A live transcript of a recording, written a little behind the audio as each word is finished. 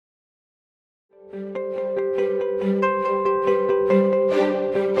Hi,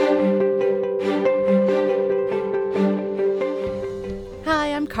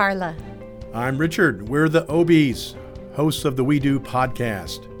 I'm Carla. I'm Richard. We're the Obies, hosts of the We Do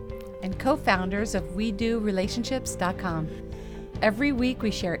podcast. And co-founders of WeDoRelationships.com. Every week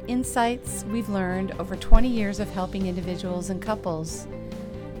we share insights we've learned over 20 years of helping individuals and couples.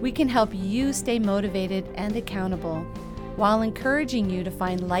 We can help you stay motivated and accountable while encouraging you to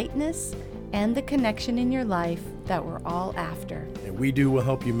find lightness and the connection in your life that we're all after. And We Do will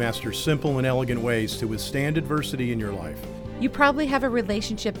help you master simple and elegant ways to withstand adversity in your life. You probably have a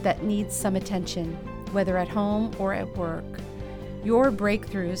relationship that needs some attention, whether at home or at work. Your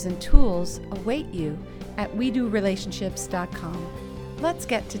breakthroughs and tools await you at WeDoRelationships.com. Let's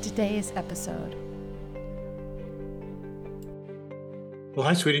get to today's episode. Well,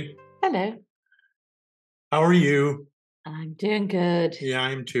 hi, sweetie. Hello. How are you? I'm doing good. Yeah,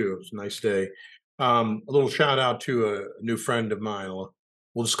 I am too. It's a nice day. A little shout out to a new friend of mine.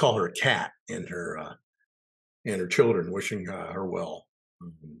 We'll just call her a cat and her children, wishing her well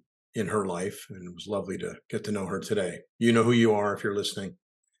in her life. And it was lovely to get to know her today. You know who you are if you're listening.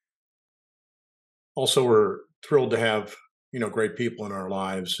 Also, we're thrilled to have, great people in our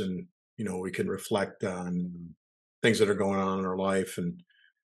lives, and, we can reflect on things that are going on in our life, and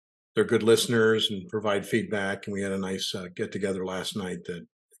they're good listeners and provide feedback. And we had a nice get together last night that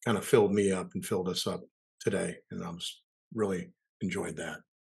kind of filled me up and filled us up today. And I was really enjoyed that.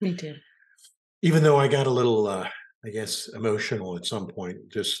 Me too. Even though I got a little, emotional at some point,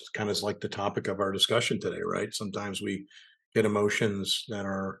 just kind of like the topic of our discussion today, right? Sometimes we get emotions that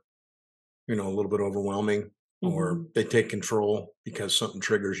are, a little bit overwhelming, or they take control because something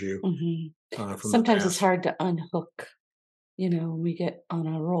triggers you. From Sometimes it's the past. hard to unhook, we get on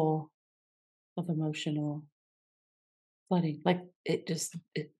a roll of emotional flooding. Like it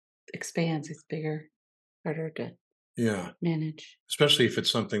expands, it's bigger, harder to Yeah, manage. especially if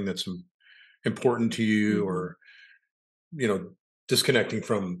it's something that's important to you, Mhm. or disconnecting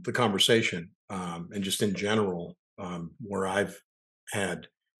from the conversation, and just in general, where I've had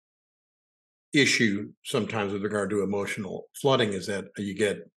issue sometimes with regard to emotional flooding is that you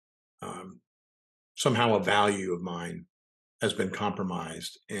get, um, somehow a value of mine has been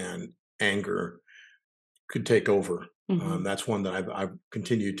compromised, and anger could take over. Mhm. That's one that I've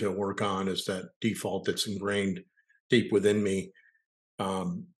continued to work on, is that default that's ingrained deep within me,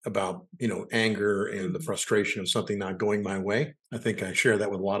 about anger and the Mhm. frustration of something not going my way. I think I share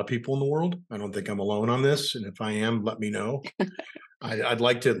that with a lot of people in the world. I don't think I'm alone on this, and if I am, let me know. I'd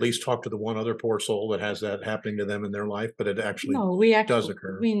like to at least talk to the one other poor soul that has that happening to them in their life, but it actually No, we does actually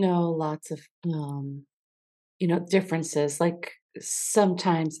occur. we know lots of differences. Like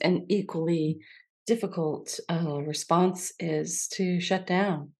sometimes an equally difficult response is to shut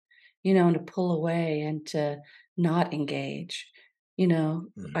down, and to pull away and to not engage. Mhm.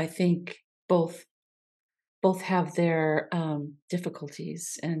 I think both have their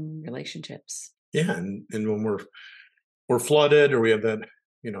difficulties in relationships. Yeah, and when we're flooded, or we have that,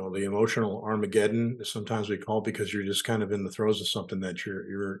 the emotional Armageddon, sometimes we call it, because you're just kind of in the throes of something that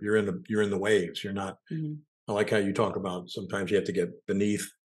you're in the waves. You're not. Mhm. I like how you talk about sometimes you have to get beneath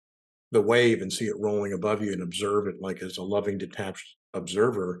the wave and see it rolling above you and observe it like as a loving, detached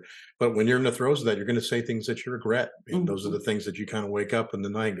observer. But when you're in the throes of that, you're going to say things that you regret. And those are Mhm. the things that you kind of wake up in the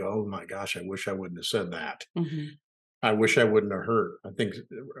night and go, oh my gosh, I wish I wouldn't have said that. Mhm. I wish I wouldn't have hurt. I think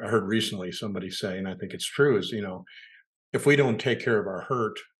I heard recently somebody say, and I think it's true, is, if we don't take care of our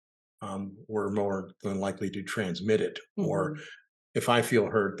hurt, we're more than likely to transmit it. Or Mhm. if I feel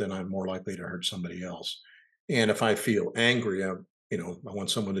hurt, then I'm more likely to hurt somebody else. And if I feel angry, I want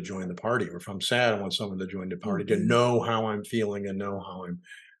someone to join the party. Or if I'm sad, I want someone to join the party, to Mhm. know how I'm feeling and know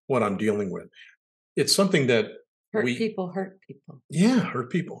what I'm dealing with. It's something that Hurt we, people hurt people. yeah, hurt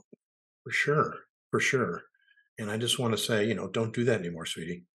people for sure, for sure. And I just want to say, don't do that anymore,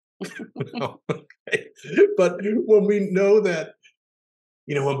 sweetie. Okay. But when we know that,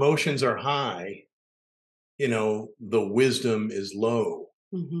 emotions are high, the wisdom is low.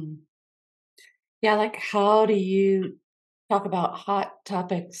 Mhm. Yeah, like how do you talk about hot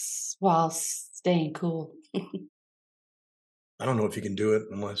topics while staying cool? I don't know if you can do it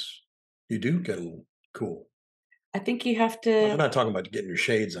unless you do get a little cool. I think you have We're to. not talking about getting your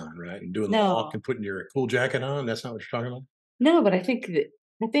shades on, right? And doing the walk No, and putting your cool jacket on. That's not what you're talking about. no, but I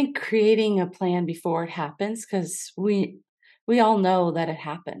think creating a plan before it happens, because we all know that it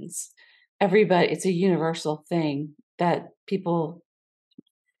happens. Everybody, it's a universal thing that people,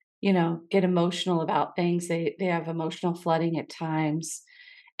 get emotional about things. They have emotional flooding at times,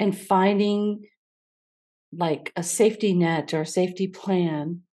 and finding like a safety net or a safety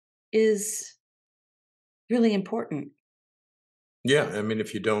plan is really important. Yeah, I mean,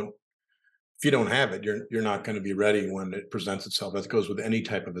 if you don't have it, you're not going to be ready when it presents itself. That goes with any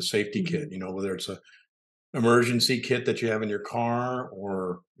type of a safety kit, Mhm. whether it's a emergency kit that you have in your car,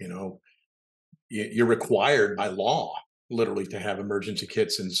 or you're required by law literally to have emergency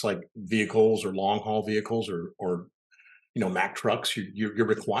kits, and it's like vehicles or long haul vehicles, or Mack trucks. You're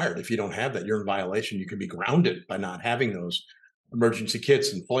required. If you don't have that, you're in violation. You can be grounded by not having those emergency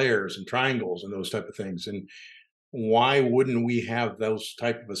kits and flares and triangles and those type of things. And why wouldn't we have those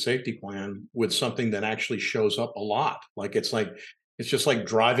type of a safety plan with something that actually shows up a lot? It's just like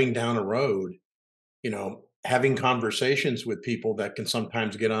driving down a road, having conversations with people that can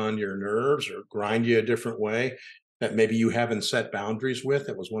sometimes get on your nerves or grind you a different way that maybe you haven't set boundaries with.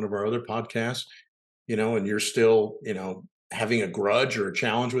 That was one of our other podcasts, and you're still, having a grudge or a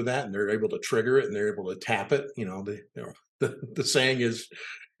challenge with that, and they're able to trigger it and they're able to tap it. The saying is,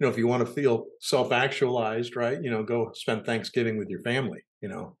 if you want to feel self-actualized, right, go spend Thanksgiving with your family.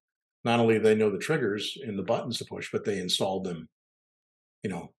 Not only do they know the triggers and the buttons to push, but they installed them, you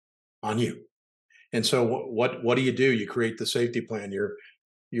know, on you. And so what do? You create the safety plan.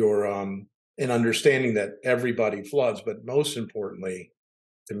 You're in understanding that everybody floods, but most importantly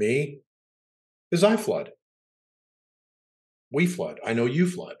to me is I flood. We flood. I know you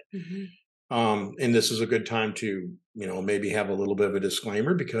flood. Mhm. And this is a good time to, maybe have a little bit of a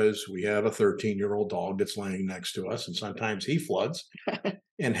disclaimer, because we have a 13-year-old dog that's laying next to us, and sometimes he floods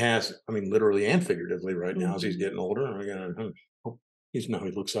and has, I mean, literally and figuratively right now as he's Mhm. getting older. And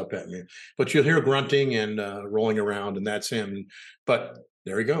he looks up at me, but you'll hear grunting and rolling around, and that's him. But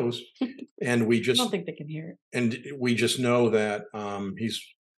there he goes, and I don't think they can hear it. we just know that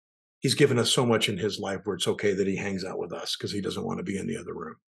he's given us so much in his life where it's okay that he hangs out with us because he doesn't want to be in the other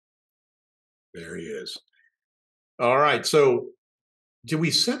room. There he is. All right. So, do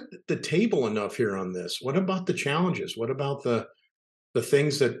we set the table enough here on this? What about the challenges? What about the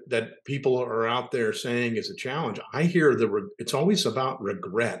things that people are out there saying is a challenge? I hear it's always about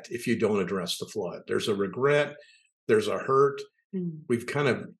regret if you don't address the flood. There's a regret. There's a hurt. Mm. We've kind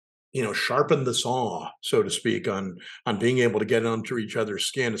of sharpened the saw, so to speak, on being able to get onto each other's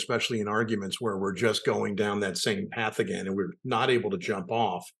skin, especially in arguments where we're just going down that same path again and we're not able to jump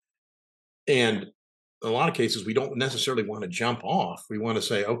off. And in a lot of cases, we don't necessarily want to jump off. We want to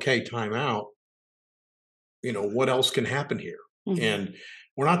say, okay, time out. What else can happen here? Mhm. And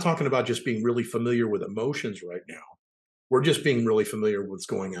we're not talking about just being really familiar with emotions right now. We're just being really familiar with what's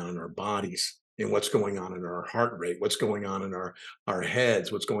going on in our bodies and what's going on in our heart rate, what's going on in our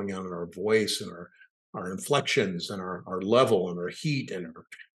heads, what's going on in our voice and our inflections and our level and our heat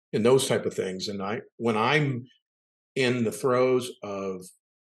and those type of things. And when I'm in the throes of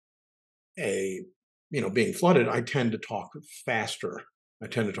a being flooded, I tend to talk faster. I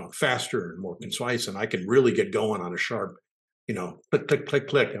tend to talk faster and more concise, and I can really get going on a sharp, click, click, click,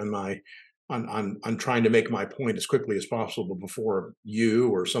 click on my on trying to make my point as quickly as possible before you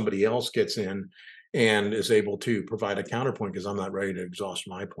or somebody else gets in and is able to provide a counterpoint, because I'm not ready to exhaust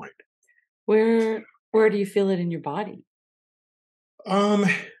my point. Where do you feel it in your body? Um,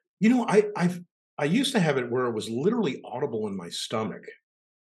 I used to have it where it was literally audible in my stomach.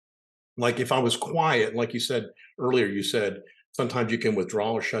 Like, if I was quiet, like you said earlier, you said sometimes you can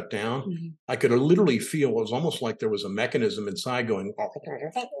withdraw or shut down. Mhm. I could literally feel it was almost like there was a mechanism inside going,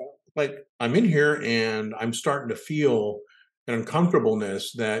 like, I'm in here and I'm starting to feel an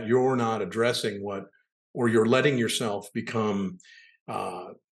uncomfortableness that you're not addressing or you're letting yourself become uh,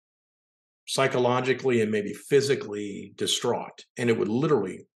 psychologically and maybe physically distraught. And it would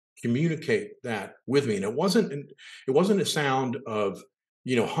literally communicate that with me. And it wasn't a sound of,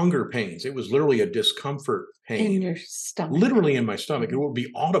 hunger pains. It was literally a discomfort In pain, your stomach. literally in my stomach. It Mhm. would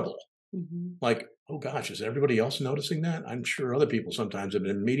be audible. Mhm. Like, oh gosh, is everybody else noticing that? I'm sure other people sometimes have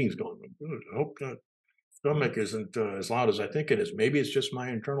been in meetings going, "Good, I hope that stomach isn't as loud as I think it is. Maybe it's just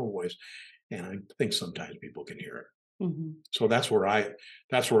my internal voice." And I think sometimes people can hear it. Mhm. So that's where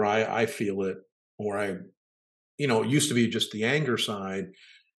I feel it, or it used to be just the anger side,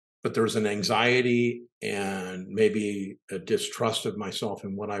 but there was an anxiety and maybe a distrust of myself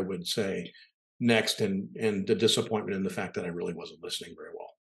and what I would say next, and the disappointment in the fact that I really wasn't listening very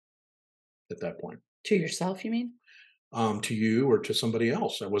well at that point. To yourself, you mean? To you or to somebody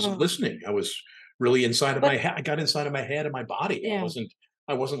else. I wasn't Oh, listening. I was really inside of my but head. I got inside of my head and my body. I yeah. wasn't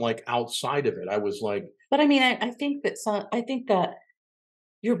I wasn't like outside of it. I was like, But I mean, I think that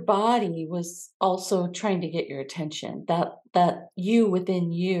your body was also trying to get your attention. That you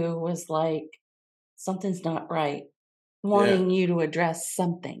within you was like, something's not right, yeah. wanting you to address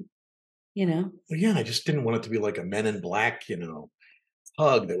something, you know? Well, yeah, I just didn't want it to be like a Men in Black,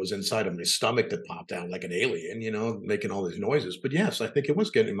 hug that was inside of my stomach that popped out like an alien, making all these noises. But yes, I think it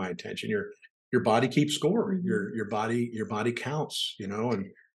was getting my attention. Your body keeps score. Mhm. Your body counts, and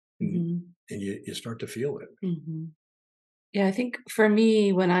Mhm. and you start to feel it. Mhm. Yeah, I think for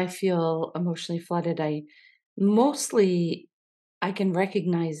me, when I feel emotionally flooded, mostly I can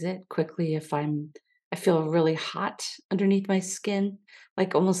recognize it quickly if I feel really hot underneath my skin,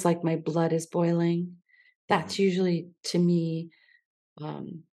 like almost like my blood is boiling. Mhm. That's usually to me,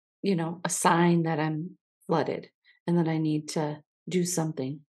 um, a sign that I'm flooded and that I need to do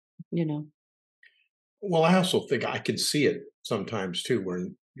something, you know. Well, I also think I can see it sometimes too, where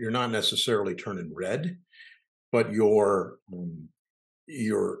you're not necessarily turning red, but your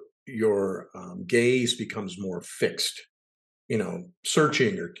gaze becomes more fixed,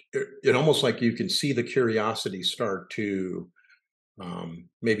 searching, or it almost like you can see the curiosity start to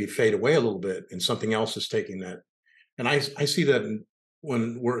maybe fade away a little bit, and something else is taking that. And I see that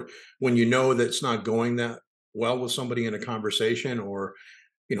when you know that it's not going that well with somebody in a conversation, or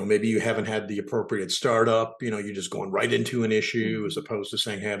maybe you haven't had the appropriate startup, you're just going right into an issue as Mhm. opposed to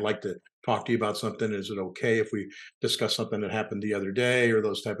saying, hey, I'd like to talk to you about something. Is it okay if we discuss something that happened the other day, or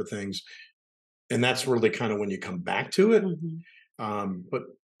those type of things? And that's really kind of when you come back to it. Mhm.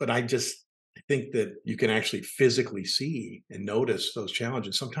 But I think that you can actually physically see and notice those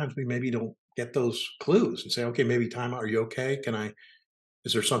challenges. Sometimes we maybe don't get those clues and say, okay, maybe time out. Are you okay?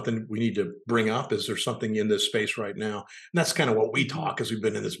 Is there something we need to bring up? Is there something in this space right now? And that's kind of what we Mhm. talk, as we've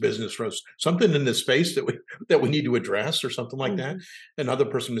been in this business for us. Something in this space that we need to address, or something like that. Mhm. Another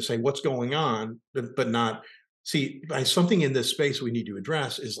person to say what's going on, but not see, by something in this space we need to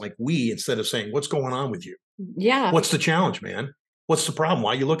address is like, we, instead of saying what's going on with you, Yeah. what's the challenge, man? What's the problem?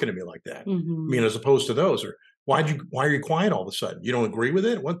 Why are you looking at me like that? I mean, Mhm. as opposed to those, or why are you quiet all of a sudden? You don't agree with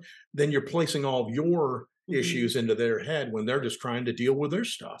it? What? Then you're placing all of your Mhm. issues into their head when they're just trying to deal with their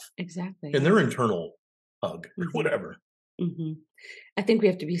stuff Exactly. and Yeah. their internal hug or Mhm. whatever. Mhm. I think we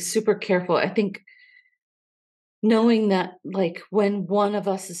have to be super careful. I think knowing that, like, when one of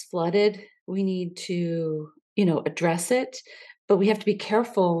us is flooded, we need to, address it, but we have to be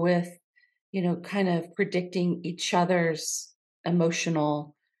careful with, kind of predicting each other's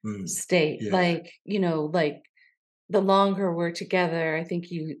emotional Mm, state. yeah, Like the longer we're together, I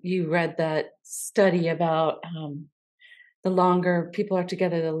think you read that study about the longer people are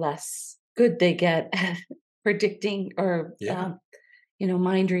together, the less good they get at predicting or yeah,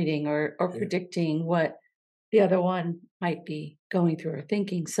 mind reading or yeah. predicting what the other one might be going through or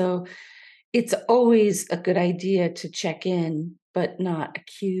thinking. So it's always a good idea to check in, but not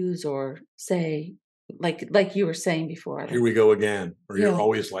accuse or say, like you were saying before, Here like, we go again, or you're yeah,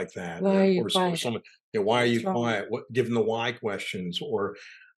 always like that, why are you or quiet? someone, why are What's you wrong? quiet? What, given the why questions, or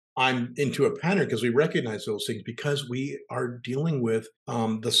I'm into a pattern, because we recognize those things, because we are dealing with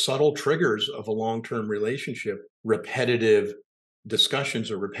the subtle triggers of a long-term relationship, repetitive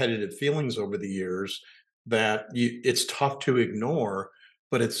discussions or repetitive feelings over the years, that it's tough to ignore.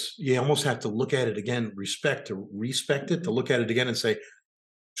 But you almost have to look at it again, respect it, to Mhm, look at it again and say,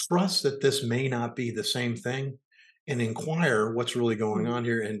 trust that this may not be the same thing, and inquire what's really going mhm, on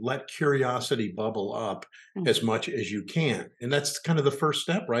here, and let curiosity bubble up as mhm, much as you can. And that's kind of the first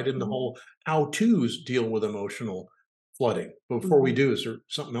step, right? In the mhm, whole how to's deal with emotional flooding. Before we mhm. do, is there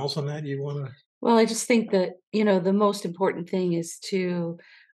something else on that you want to? Well, I just think that, the most important thing is to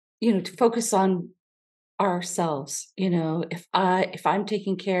focus on ourselves. If I'm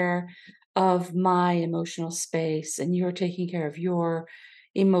taking care of my emotional space and you're taking care of your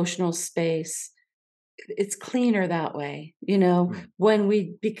emotional space, it's cleaner that way. When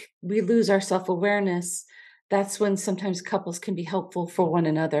we lose our self-awareness, that's when sometimes couples can be helpful for one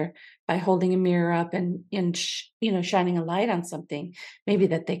another by holding a mirror up and shining a light on something maybe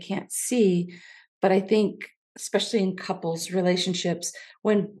that they can't see. But I think, especially in couples relationships,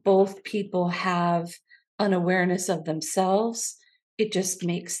 when both people have an awareness of themselves, it just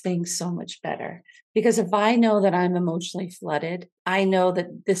makes things so much better. Because if I know that I'm emotionally flooded, I know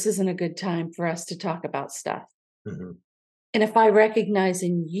that this isn't a good time for us to talk about stuff. Mhm. And if I recognize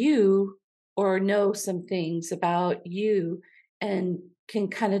in you or know some things about you and can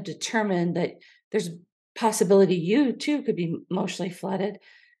kind of determine that there's possibility you too could be emotionally flooded.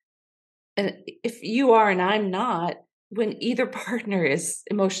 And if you are and I'm not, when either partner is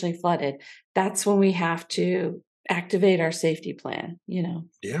emotionally flooded, that's when we have to activate our safety plan.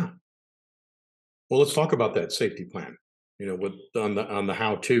 Yeah. Well, let's talk about that safety plan. With on the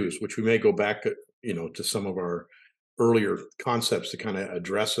how tos, which we may go back, to some of our earlier concepts to kind of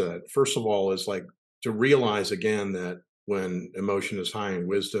address that. First of all, is like to realize again that when emotion is high and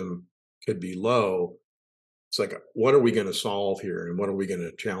wisdom could be low, It's like, what are we going to solve here? And what are we going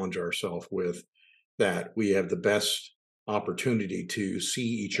to challenge ourselves with that we have the best opportunity to see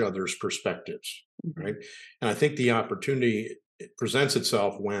each other's perspectives, Mhm. right? And I think the opportunity presents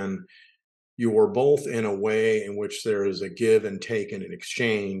itself when you are both in a way in which there is a give and take and an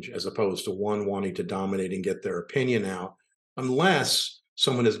exchange, as opposed to one wanting to dominate and get their opinion out, unless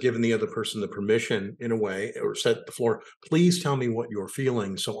someone has given the other person the permission in a way or set the floor, please tell me what you're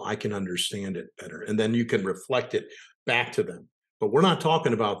feeling so I can understand it better. And then you can reflect it back to them. But we're not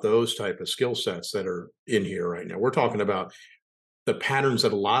talking about those type of skill sets that are in here right now. We're talking about the patterns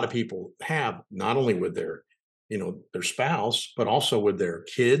that a lot of people have, not only with their, their spouse, but also with their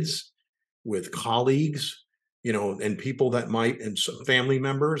kids, with colleagues, and people that might, and some family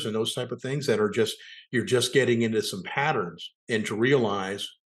members and those type of things that are just, you're just getting into some patterns and to realize,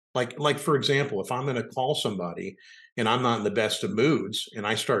 like for example, if I'm going to call somebody and I'm not in the best of moods and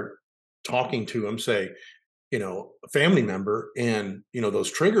I start talking to them, say, a family member, and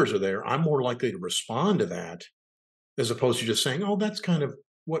those triggers are there, I'm more likely to respond to that as opposed to just saying, "Oh, that's kind of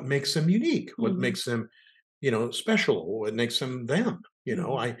what makes them unique, what Mhm. makes them, special, what makes them them."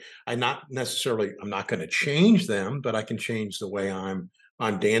 Mhm. I not necessarily, I'm not going to change them, but I can change the way I'm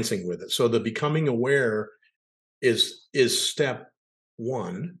dancing with it. So the becoming aware is step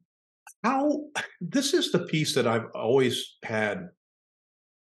one. How This is the piece that I've always had,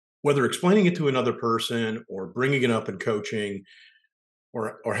 whether explaining it to another person or bringing it up in coaching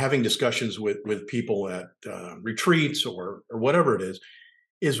or having discussions with people at retreats or whatever it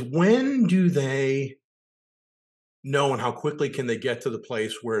is when do they know and how quickly can they get to the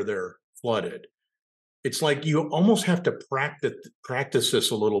place where they're flooded? It's like you almost have to practice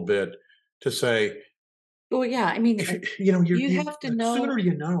this a little bit to say, Well, yeah, I mean, if you know, you you have to the sooner know.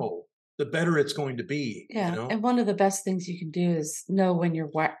 you know, the better it's going to be. Yeah, and one of the best things you can do is know when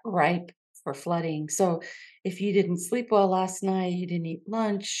you're ripe for flooding. So if you didn't sleep well last night, you didn't eat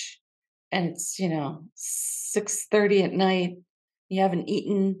lunch, and it's 6:30 at night, you haven't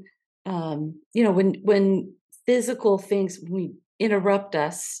eaten. When physical things we interrupt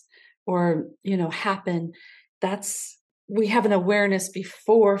us or happen, that's we have an awareness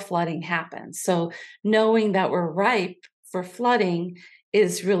before flooding happens. So knowing that we're ripe for flooding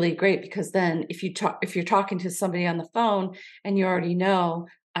is really great because then if you're talking to somebody on the phone and you already know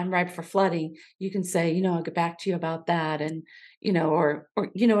I'm ripe for flooding, you can say, I'll get back to you about that. And, or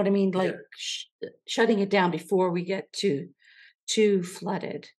you know what I mean? Yeah. Like shutting it down before we get too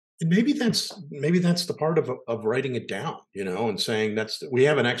flooded. And maybe that's the part of writing it down, and saying we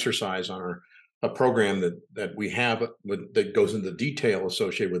have an exercise on our a program that we have that goes into detail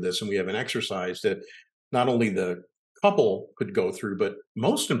associated with this, and we have an exercise that not only the couple could go through, but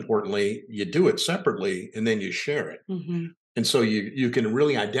most importantly, you do it separately and then you share it. Hmm. And so you can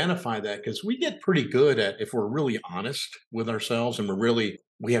really identify that because we get pretty good at, if we're really honest with ourselves and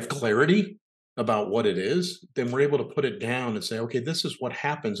we have clarity about what it is, then we're able to put it down and say, okay, this is what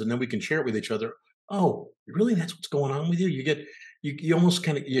happens, and then we can share it with each other. Oh, really? That's what's going on with you. You almost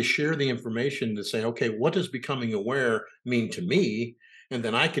kind of you share the information to say, okay, what does becoming aware mean to me, and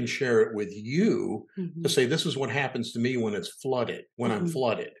then I can share it with you to Hmm. say, this is what happens to me when I'm Hmm.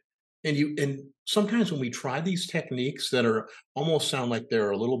 flooded. And sometimes when we try these techniques that are almost sound like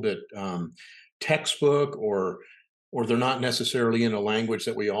they're a little bit textbook, or they're not necessarily in a language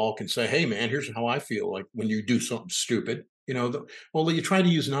that we all can say, hey man, here's how I feel like when you do something stupid. Well, you try to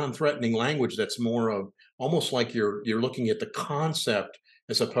use non-threatening language that's more of almost like you're looking at the concept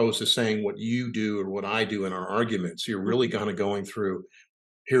as opposed to saying what you do or what I do in our arguments. You're really kind of going through,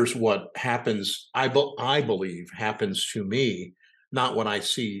 here's what happens, I believe happens to me, not what I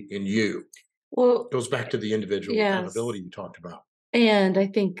see in you. Well, Goes back to the individual yes. accountability you talked about. And I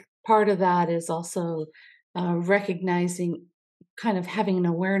think part of that is also recognizing, kind of having an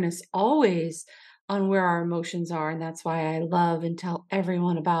awareness always on where our emotions are. And that's why I love and tell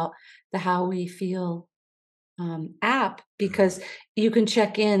everyone about the How We Feel app, Mm, because you can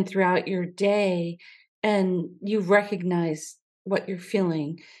check in throughout your day and you recognize what you're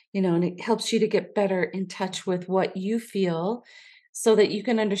feeling, and it helps you to get better in touch with what you feel so that you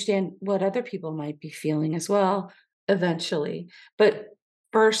can understand what other people might be feeling as well eventually. But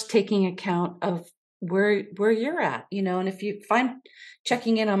first taking account of where you're at, and if I'm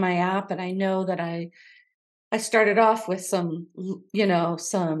checking in on my app and I know that I started off with some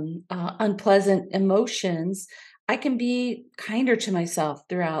unpleasant emotions. I can be kinder to myself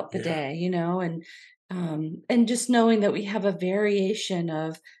throughout the yeah, day, and just knowing that we have a variation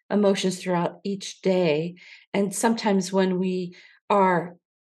of emotions throughout each day. And sometimes when we are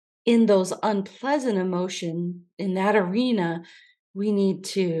in those unpleasant emotion in that arena, we need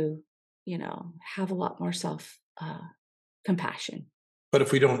to, have a lot more self compassion. But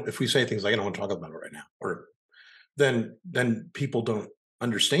if we say things like, "I don't want to talk about it right now," or then people don't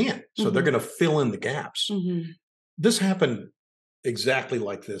understand. So they're Hmm. going to fill in the gaps. Hmm. This happened exactly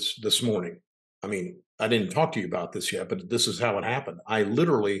like this morning. I mean, I didn't talk to you about this yet, but this is how it happened. I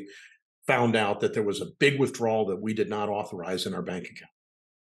literally found out that there was a big withdrawal that we did not authorize in our bank account.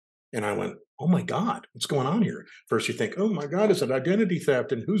 And I went, "Oh my God, what's going on here?" First, you think, "Oh my God, is it identity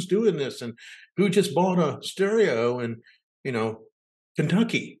theft? And who's doing this? And who just bought a stereo in, you know,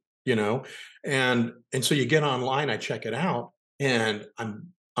 Kentucky?" You know, and so you get online, I check it out, and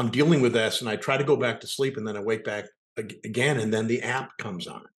I'm dealing with this, and I try to go back to sleep, and then I wake back again, and then the app comes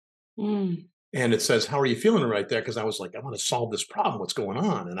on, Mm. and it says, "How are you feeling right there?" Because I was like, "I want to solve this problem. What's going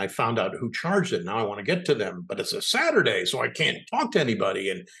on?" And I found out who charged it. Now I want to get to them, but it's a Saturday, so I can't talk to anybody.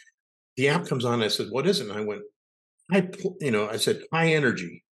 And the app comes on. And I said, "What is it?" And I went, I said high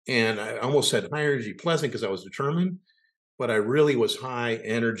energy, and I almost said high energy pleasant because I was determined, but I really was high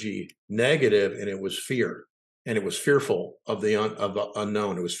energy negative, and it was fear, and it was fearful of of the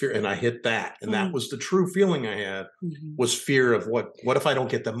unknown. It was fear, and I hit that, and that Mm. was the true feeling I had Mhm. was fear of what if I don't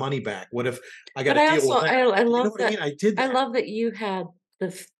get the money back? What if I got But to I deal also with that? I You know love what I that mean? I did I that. love that you had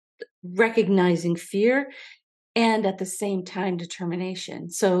recognizing fear and at the same time determination.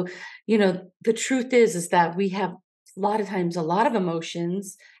 So, the truth is that we have a lot of times a lot of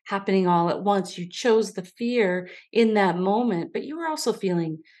emotions happening all at once. You chose the fear in that moment, but you were also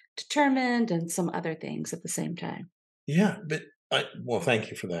feeling determined and some other things at the same time. Yeah, but well, thank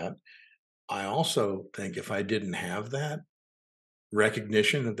you for that. I also think if I didn't have that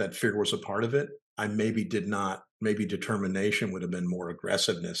recognition that fear was a part of it, I maybe did not, maybe determination would have been more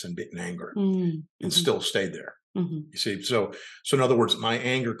aggressiveness and anger Mm, and mhm, still stayed there. mhm, You see, so in other words, my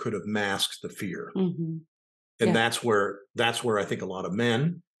anger could have masked the fear. mhm. And Yeah, that's where I think a lot of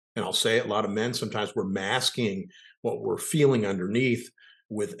men, and I'll say it, a lot of men sometimes we're masking what we're feeling underneath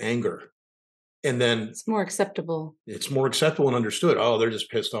with anger. And then it's more acceptable. it's more acceptable and understood. Oh, they're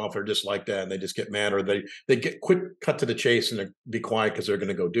just pissed off or just like that, and they just get mad, or they get quick cut to the chase and they be quiet because they're going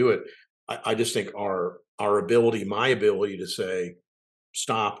to go do it. I just think our ability, my ability to say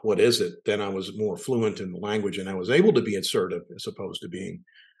stop, what is it? Then I was more fluent in the language, and I was able to be assertive as opposed to being,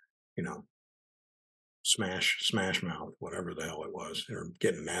 you know, smash mouth, whatever the hell it was, or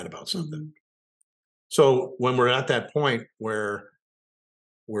getting mad about something. Mhm, So when we're at that point where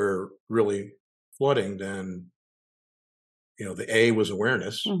we're really flooding, then the A was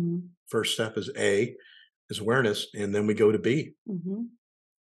awareness. mhm, First step is A is awareness, and then we go to B. mhm.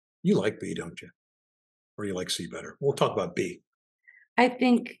 You like B, don't you? Or you like C better? We'll talk about B. I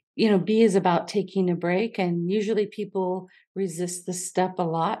think, B is about taking a break, and usually people resist this step a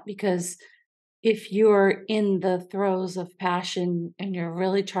lot because if you're in the throes of passion and you're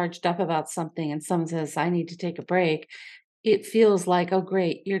really charged up about something and someone says, I need to take a break, it feels like, oh,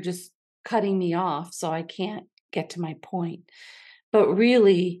 great, you're just cutting me off so I can't get to my point. But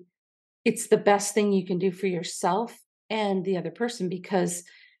really, it's the best thing you can do for yourself and the other person because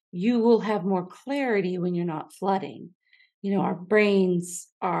you will have more clarity when you're not flooding. Our brains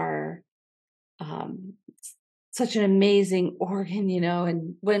are such an amazing organ,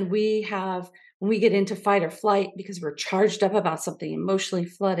 and when we get into fight or flight because we're charged up about something, emotionally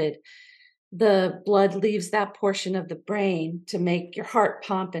flooded, the blood leaves that portion of the brain to make your heart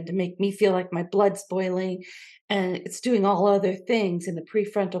pump and to make me feel like my blood's boiling, and it's doing all other things. And the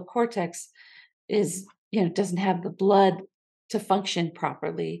prefrontal cortex is, doesn't have the blood to function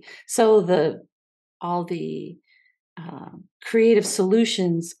properly. So the all the creative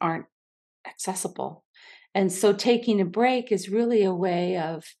solutions aren't accessible. And so taking a break is really a way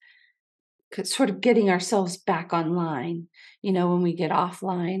of sort of getting ourselves back online, when we get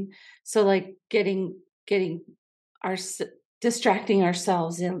offline. So like getting our distracting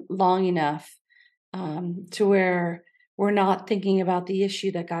ourselves in long enough to where we're not thinking about the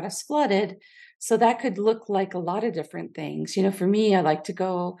issue that got us flooded. So that could look like a lot of different things. For me, I like to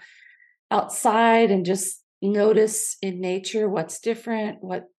go outside and just notice in nature what's different,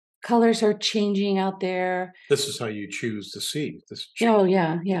 what colors are changing out there. This is how you choose to see. Oh,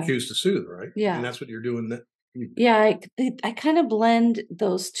 yeah, You yeah, choose to soothe, right? I mean, yeah. that's what you're doing. That. Yeah, I kind of blend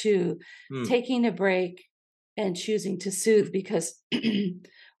those 2, Hmm. taking a break and choosing to soothe because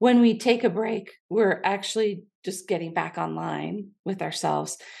when we take a break, we're actually just getting back online with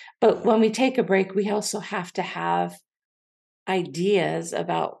ourselves. But when we take a break, we also have to have ideas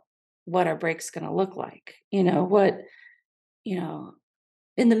about what our break's gonna look like. You know,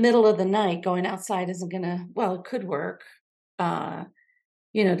 in the middle of the night, going outside isn't gonna well, it could work, uh,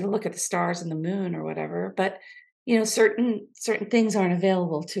 to look at the stars and the moon or whatever, but certain things aren't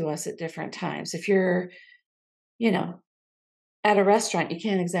available to us at different times. If you're, you know, at a restaurant, you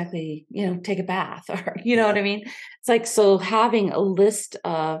can't exactly, take a bath or, you know Yeah. what I mean? It's like, so having a list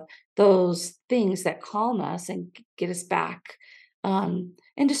of those things that calm us and get us back, and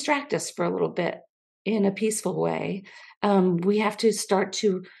distract us for a little bit in a peaceful way, we have to start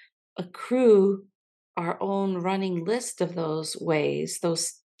to accrue our own running list of those ways,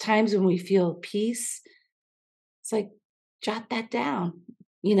 those times when we feel peace. It's like, jot that down,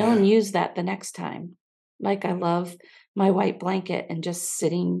 and Yeah. use that the next time. Like, I love my white blanket and just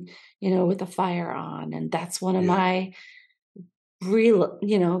sitting, with a fire on. And that's one of Yeah. my real,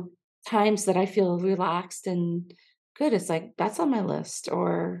 times that I feel relaxed and good. It's like, that's on my list,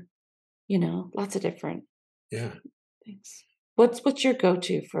 or, lots of different Yeah. things. What's your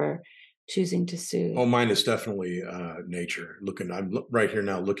go-to for choosing to soothe? Oh, mine is definitely, nature. I'm right here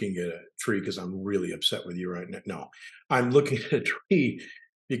now looking at a tree because I'm really upset with you right now. No, I'm looking at a tree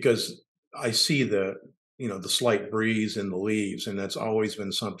because I see the slight breeze in the leaves, and that's always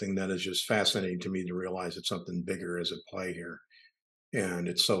been something that is just fascinating to me to realize that something bigger is at play here. And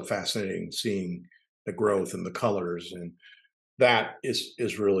it's so fascinating seeing the growth and the colors, and that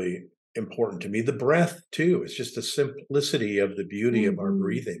is really important to me. The breath too. It's just the simplicity of the beauty of our Mhm,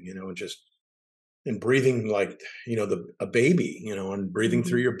 breathing, and breathing like, a baby, and breathing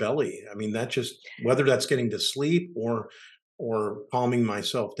through mhm. your belly. I mean, that just whether that's getting to sleep or calming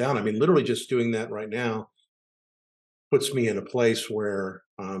myself down. I mean, literally just doing that right now puts me in a place where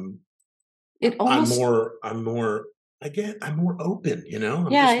It I'm almost more I'm more I'm more open,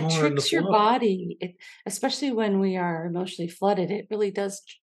 I'm Yeah, just it more in the tricks your flow. body. Especially when we are emotionally flooded, it really does.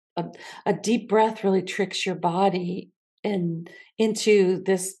 A, a deep breath really tricks your body and into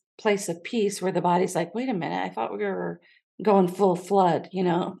this place of peace where the body's like, wait a minute, I thought we were going full flood,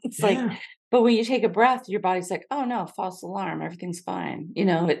 It's like, Yeah. but when you take a breath, your body's like, oh no, false alarm, everything's fine.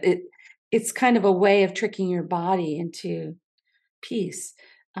 It's kind of a way of tricking your body into peace.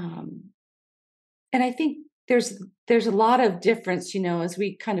 Um, and I think there's a lot of difference, as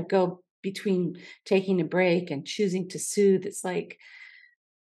we kind of go between taking a break and choosing to soothe. It's like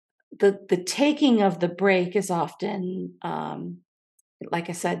the taking of the break is often, like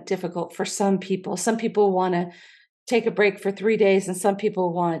I said, difficult for some people. Some people want to take a break for 3 days, and some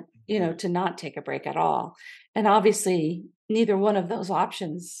people want, Mhm. to not take a break at all. And obviously, neither one of those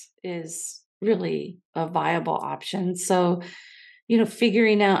options is really a viable option. So,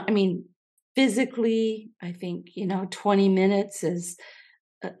 figuring out, I mean, physically, I think, 20 minutes is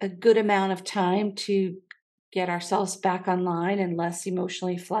a good amount of time to get ourselves back online and less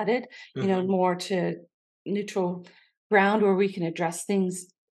emotionally flooded, Mhm. more to neutral ground where we can address things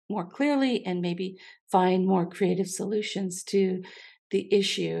more clearly and maybe find more creative solutions to the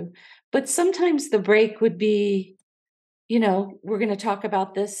issue. But sometimes the break would be, we're going to talk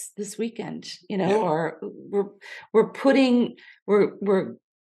about this weekend, Yeah. or we're putting we're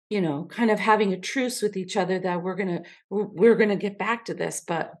kind of having a truce with each other that we're going to get back to this,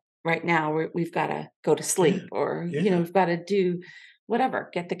 but right now we've got to go to Yeah. sleep, or Yeah. we've got to do whatever,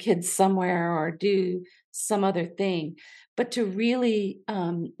 get the kids somewhere or do some other thing. But to really,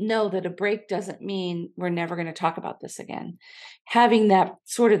 know that a break doesn't mean we're never going to talk about this again. Having that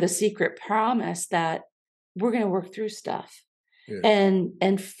sort of the secret promise that we're going to work through stuff, Yeah.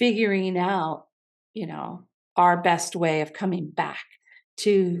 and figuring out, you know, our best way of coming back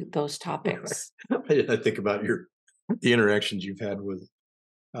to those Right. topics. I think about the interactions you've had with,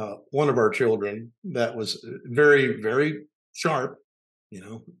 one of our children that was, very, very sharp, you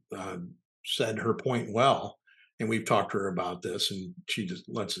know, said her point well, and we've talked to her about this, and she just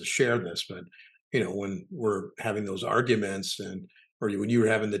lets us share this, but, when we're having those arguments when you were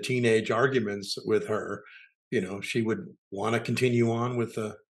having the teenage arguments with her, she would wanna continue on with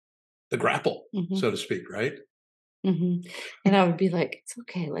the grapple, Mhm, so to speak, right? mhm. And I would be like, "It's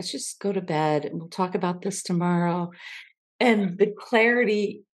okay, let's just go to bed and we'll talk about this tomorrow." And the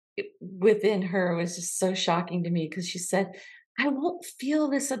clarity within her was just so shocking to me because she said, "I won't feel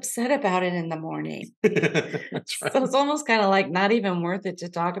this upset about it in the morning." That's So right. it's almost kinda like not even worth it to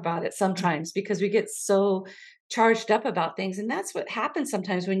talk about it sometimes because we get so charged up about things, and that's what happens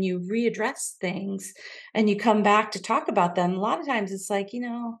sometimes when you readdress things and you come back to talk about them. A lot of times it's like,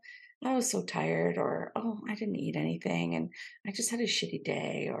 "I was so tired," or, "Oh, I didn't eat anything, and I just had a shitty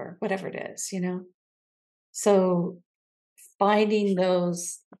day," or whatever it is. So finding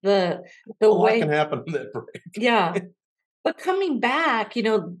the A lot can way. happen in that break. Yeah, but coming back,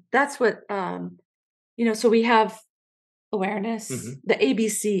 that's what, so we have awareness, Mhm. the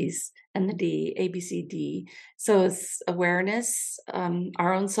ABCs and the D, ABCD. So it's awareness,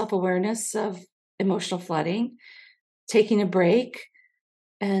 our own self-awareness of emotional flooding, taking a break,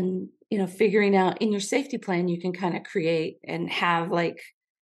 and figuring out in your safety plan you can kind of create and have like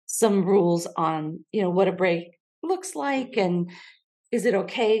some rules on what a break looks like, and is it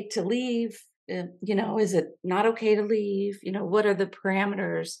okay to leave, is it not okay to leave, what are the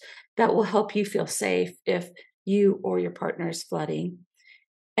parameters that will help you feel safe if you or your partner is flooding.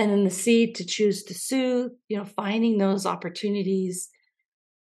 And then the C, to choose to soothe, finding those opportunities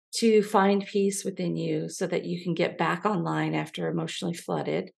to find peace within you so that you can get back online after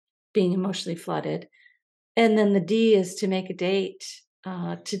being emotionally flooded. And then the D is to make a date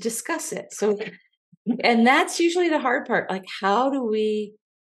to discuss it. So, and that's usually the hard part. Like, how do we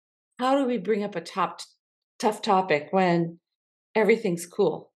bring up a tough topic when everything's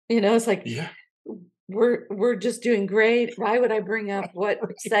cool? It's like Yeah. we're just doing great. Why would I bring up what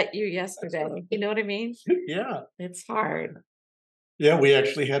upset you yesterday? You know what I mean? Yeah. It's hard. Yeah. We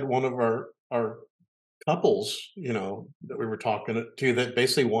actually had one of our couples, that we were talking to that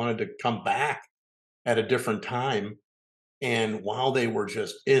basically wanted to come back at a different time. And while they were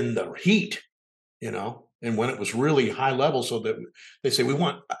just in the heat, and when it was really high level, so that they say, we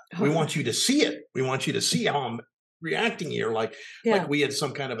want you to see it. We want you to see how I'm reacting here. Like Yeah. we had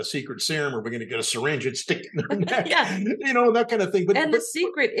some kind of a secret serum, or we're going to get a syringe and stick it in their neck, Yeah. that kind of thing. But, And but the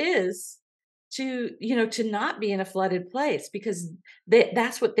secret is to not be in a flooded place, because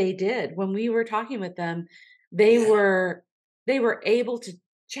that's what they did. When we were talking with them, they yeah, were able to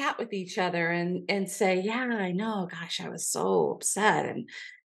chat with each other and say, yeah, I know, gosh, I was so upset.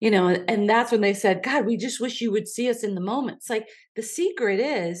 And that's when they said, God, we just wish you would see us in the moment. It's like the secret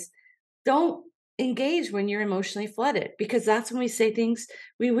is, don't engage when you're emotionally flooded, because that's when we say things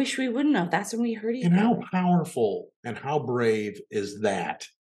we wish we wouldn't have. That's when we hurt each and how other. powerful and how brave is that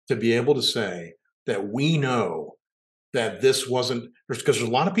to be able to say that we know that this wasn't, because there's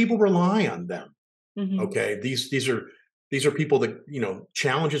a lot of people rely on them. Mhm. Okay, these are people that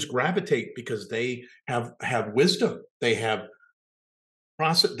challenges gravitate because they have wisdom. They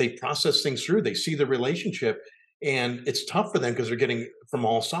process things through. They see the relationship, and it's tough for them because they're getting from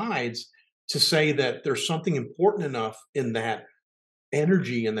all sides to say that there's something important enough in that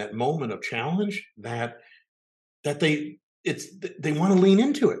energy in that moment of challenge that they want to lean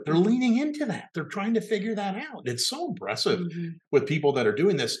into it. They're Mhm. leaning into that. They're trying to figure that out. It's so impressive Mhm. with people that are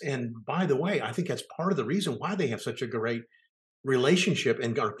doing this. And by the way, I think that's part of the reason why they have such a great relationship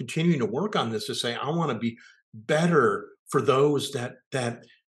and are continuing to work on this to say, I want to be better for those that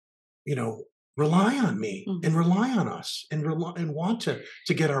you know rely on me and Mhm. rely on us and rely and want to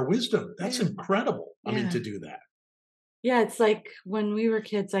get our wisdom. That's Yeah. incredible. I mean, Yeah. to do that. Yeah, it's like when we were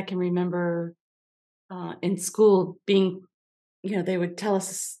kids, I can remember, in school being, they would tell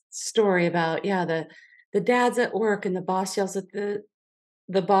us a story about, yeah, the dad's at work and the boss yells at the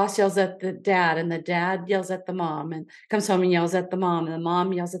dad, and the dad yells at the mom, and comes home and yells at the mom, and the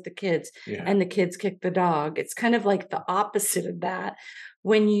mom yells at the kids, Yeah. and the kids kick the dog. It's kind of like the opposite of that.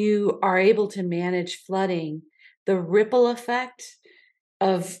 When you are able to manage flooding, the ripple effect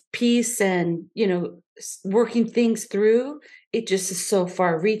of peace and, working things through, it just is so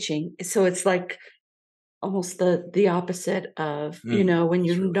far reaching. So it's like almost the opposite of, when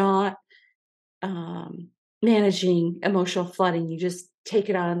you're That's really not um, managing emotional flooding, you just take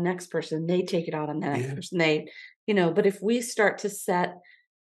it out on the next person. They take it out on the next yeah. person. But if we start to set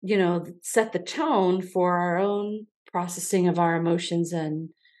the tone for our own processing of our emotions and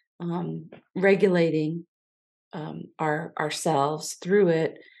regulating ourselves through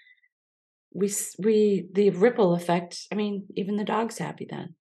it, the ripple effect. I mean, even the dog's happy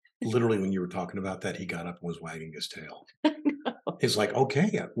then. Literally, when you were talking about that, he got up and was wagging his tail. He's like,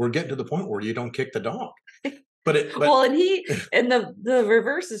 okay, we're getting to the point where you don't kick the dog. But Well, and the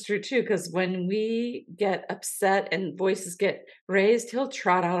reverse is true too, because when we get upset and voices get raised, he'll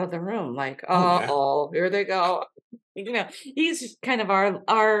trot out of the room like, oh yeah. oh, here they go. He's just kind of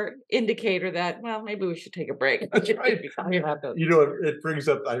our indicator that, well, maybe we should take a break. That's right. Be talking about this. It brings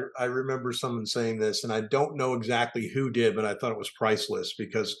up, I remember someone saying this, and I don't know exactly who did, but I thought it was priceless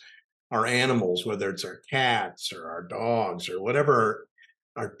because our animals, whether it's our cats or our dogs or whatever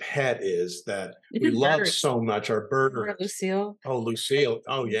our pet is that we Even love birds. so much, our Or birds. Lucille. Oh, Lucille.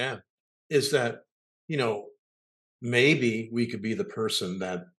 Oh, yeah. Is that, you know, maybe we could be the person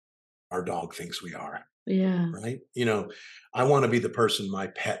that our dog thinks we are, Yeah, right? I want to be the person my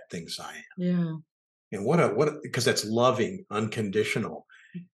pet thinks I am. yeah. And because that's loving, unconditional.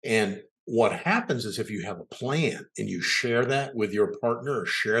 And what happens is if you have a plan and you share that with your partner or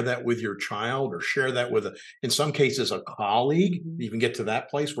share that with your child or share that with, in some cases, a colleague, Mhm. you can get to that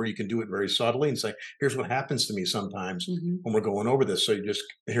place where you can do it very subtly and say, here's what happens to me sometimes Mhm. when we're going over this. So you just,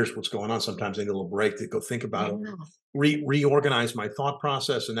 here's what's going on. Sometimes I need a little break to go think about it, Yeah. reorganize my thought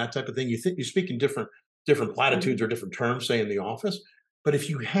process and that type of thing. You think you speak in different platitudes Mhm. or different terms, say in the office. But if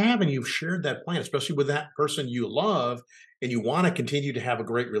you have and you've shared that plan, especially with that person you love and you want to continue to have a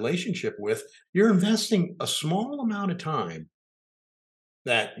great relationship with, you're investing a small amount of time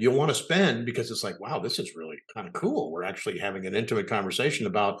that you'll want to spend because it's like, wow, this is really kind of cool. We're actually having an intimate conversation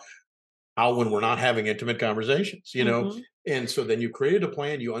about how when we're not having intimate conversations, Mhm. and so then you created a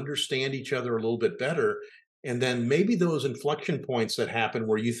plan, you understand each other a little bit better. And then maybe those inflection points that happen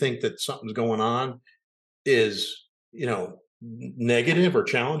where you think that something's going on is, negative or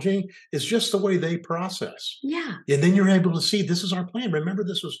challenging, is just the way they process. Yeah. And then you're able to see this is our plan. Remember,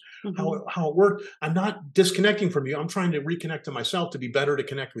 this was Mhm. how it worked. I'm not disconnecting from you. I'm trying to reconnect to myself to be better to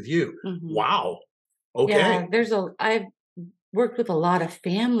connect with you. Mhm. Wow. Yeah, Okay. I've worked with a lot of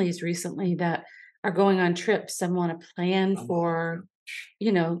families recently that are going on trips and wanna plan Oh, for,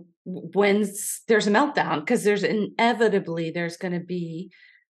 there's a meltdown, because there's gonna be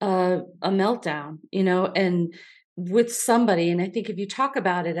a meltdown, and with somebody, and I think if you talk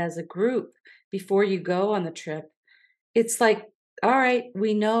about it as a group before you go on the trip, it's like, all right,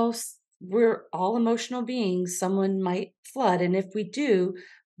 we know we're all emotional beings. Someone might flood. And if we do,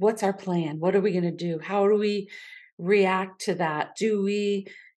 what's our plan? What are we going to do? How do we react to that? You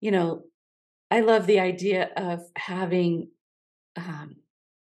know, I love the idea of having um,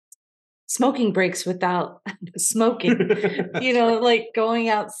 smoking breaks without smoking, like going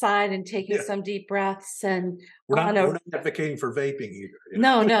outside and taking Yeah. some deep breaths and We're on not a, we're not advocating for vaping either.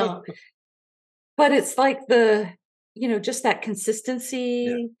 no, no, but it's like just that Yeah.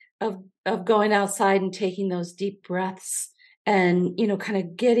 consistency of going outside and taking those deep breaths and, kinda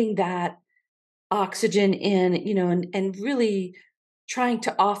getting that oxygen in, and really trying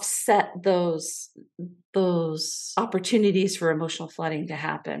to offset those opportunities for emotional flooding to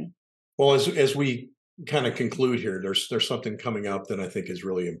happen. Well, as we kind of conclude here, there's something coming up that I think is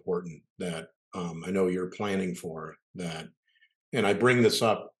really important that I know you're planning for that, and I bring this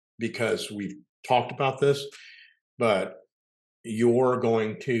up because we've talked about this, but you're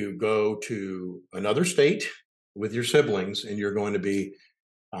going to go to another state with your siblings, and you're going to be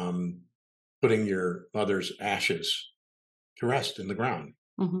um, putting your mother's ashes to rest in the ground,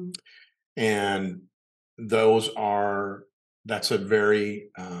 Mhm, and those are that's a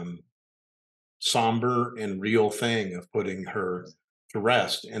very somber and real thing of putting her to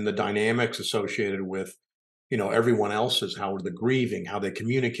rest and the dynamics associated with everyone else's, how are the grieving, how they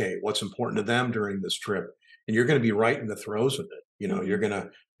communicate, what's important to them during this trip. And you're going to be right in the throes of it. You're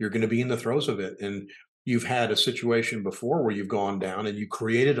mhm, going to be in the throes of it. And you've had a situation before where you've gone down and you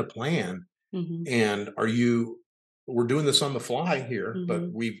created a plan. mhm, And we're doing this on the fly here, but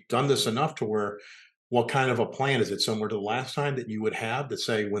mhm. we've done this enough to where, what kind of a plan is it, similar to the last time that you would have to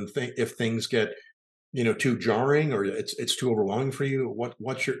say if things get too jarring or it's too overwhelming for you?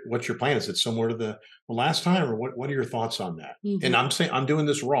 What's your plan? Is it similar to the last time, or what are your thoughts on that? And Mhm, I'm saying I'm doing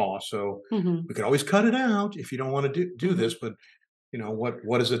this raw, so mhm, we can always cut it out if you don't want to do mhm. this, but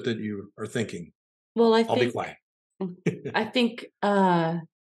what is it that you are thinking? Well, I'll be quiet. I think,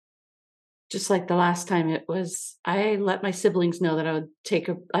 just like the last time, I let my siblings know that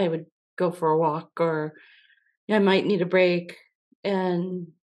I would go for a walk, or I might need a break. And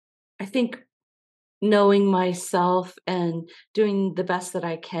I think knowing myself and doing the best that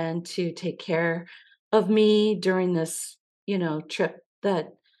I can to take care of me during this, trip that,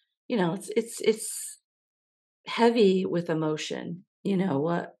 it's heavy with emotion,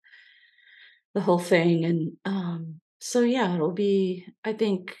 what the whole thing. And so yeah, it'll be, I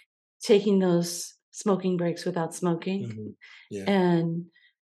think, taking those smoking breaks without smoking, Mhm. Yeah.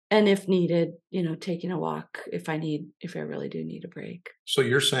 and if needed, taking a walk if I really do need a break. So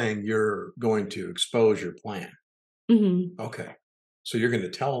you're saying you're going to expose your plan. Mhm. Okay. So you're going to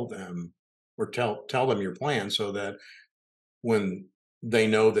tell them, or tell them your plan, so that when they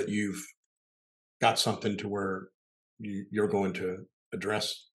know that you've got something to where you're going to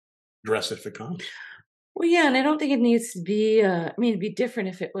address it if it comes. Well, yeah, and I don't think it needs to be, I mean, it'd be different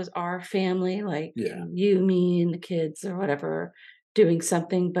if it was our family, like Yeah. you, me, and the kids or whatever doing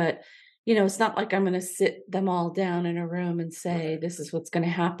something, but, it's not like I'm gonna sit them all down in a room and say, Right. "This is what's gonna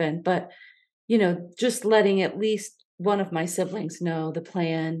happen," but, just letting at least one of my siblings know the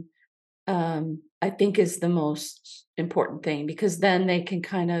plan, I think is the most important thing, because then they can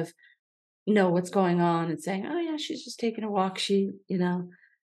kind of know what's going on and saying, "Oh, yeah, she's just taking a walk. She,"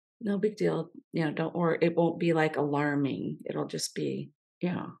 No big deal. Don't worry. It won't be like alarming. It'll just be,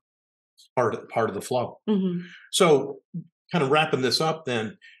 yeah. Part of the flow. Hmm. So, kind of wrapping this up,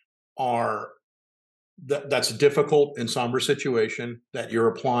 then, are that's a difficult and somber situation that you're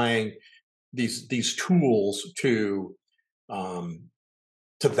applying these tools um,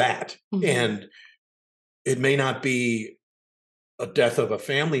 to that, Hmm. and it may not be a death of a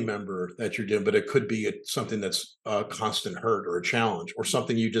family member that you're doing, but it could be something that's a constant hurt or a challenge or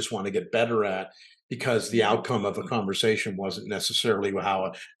something you just want to get better at because the outcome of a conversation wasn't necessarily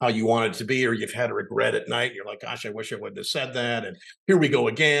how you wanted it to be, or you've had a regret at night. You're like, gosh, I wish I wouldn't have said that. And here we go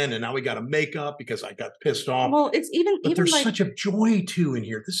again. And now we got to make up because I got pissed off. Well, it's But even there's like, such a joy too in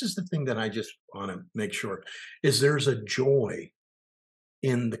here. This is the thing that I just want to make sure is there's a joy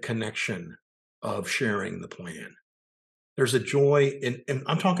in the connection of sharing the plan. There's a joy and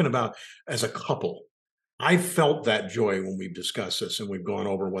I'm talking about as a couple. I felt that joy when we've discussed this and we've gone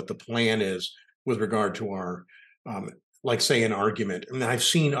over what the plan is with regard to our, um, like say an argument. And I've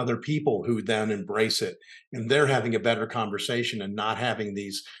seen other people who then embrace it and they're having a better conversation and not having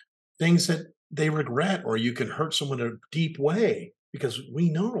these things that they regret, or you can hurt someone in a deep way because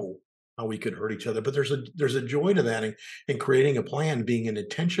we know how we could hurt each other. But there's a joy to that, and creating a plan, being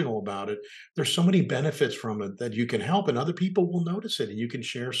intentional about it. There's so many benefits from it that you can help, and other people will notice it, and you can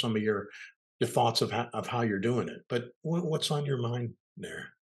share some of your thoughts of how you're doing it. But what's on your mind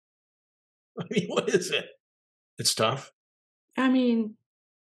there? I mean, what is it? It's tough. I mean,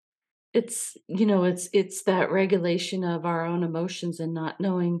 it's that regulation of our own emotions and not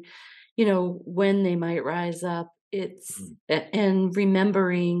knowing, when they might rise up. Mhm. And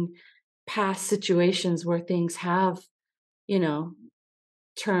remembering past situations where things have, you know,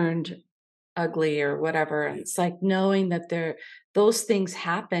 turned ugly or whatever. Yeah. It's like knowing that those things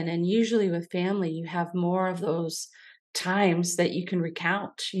happen. And usually with family, you have more of those times that you can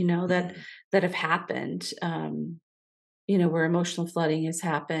recount, Mhm. that have happened. Where emotional flooding has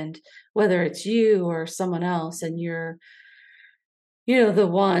happened, whether it's you or someone else, and you're, the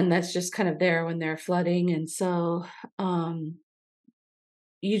one that's just kind of there when they're flooding. And so, um,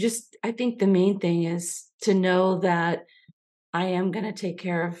 I think the main thing is to know that I am going to take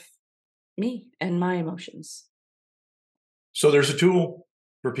care of me and my emotions. So there's a tool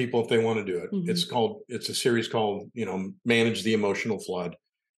for people if they want to do it. Hmm. It's a series called, Manage the Emotional Flood.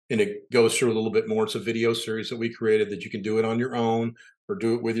 And it goes through a little bit more. It's a video series that we created that you can do it on your own or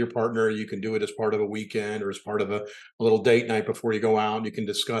do it with your partner. You can do it as part of a weekend or as part of a little date night before you go out. You can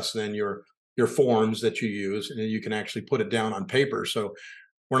discuss then your forms that you use, and then you can actually put it down on paper. So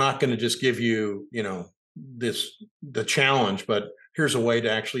we're not going to just give you, the challenge, but here's a way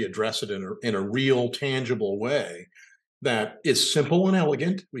to actually address it in a real, tangible way that is simple and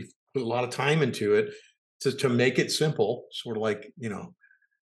elegant. We've put a lot of time into it to make it simple, sort of like,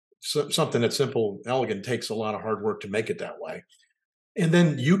 something that's simple, elegant takes a lot of hard work to make it that way. And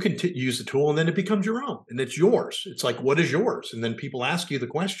then you can use the tool and then it becomes your own and it's yours. It's like, what is yours? And then people ask you the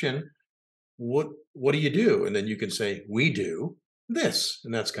question, what do you do? And then you can say, we do this.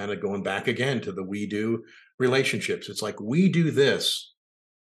 And that's kind of going back again to the we do relationships. It's like we do this,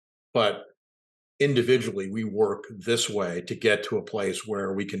 but individually we work this way to get to a place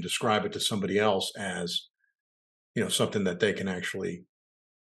where we can describe it to somebody else as, something that they can actually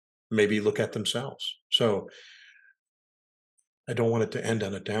maybe look at themselves. So I don't want it to end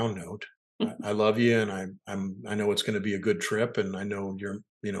on a down note. I love you, and I know it's going to be a good trip, and I know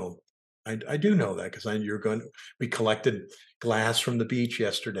I do know that because you're going. We collected glass from the beach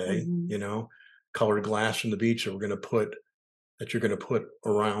yesterday. Hmm. Colored glass from the beach that you're going to put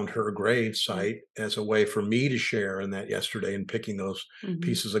around her grave site as a way for me to share in that yesterday, and picking those Hmm.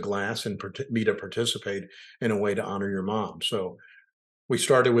 pieces of glass and me to participate in a way to honor your mom. So we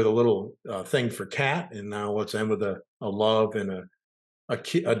started with a little thing for Kat, and now let's end with a love and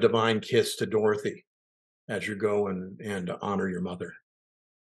a divine kiss to Dorothy as you go and honor your mother.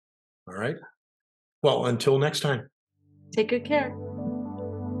 All right. Well, until next time. Take good care.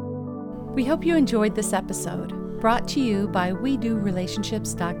 We hope you enjoyed this episode, brought to you by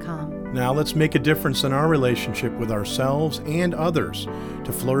WeDoRelationships.com. Now let's make a difference in our relationship with ourselves and others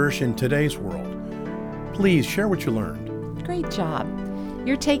to flourish in today's world. Please share what you learned. Great job.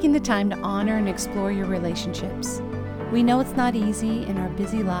 You're taking the time to honor and explore your relationships. We know it's not easy in our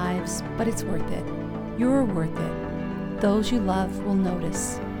busy lives, but it's worth it. You're worth it. Those you love will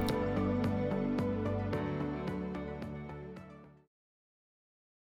notice.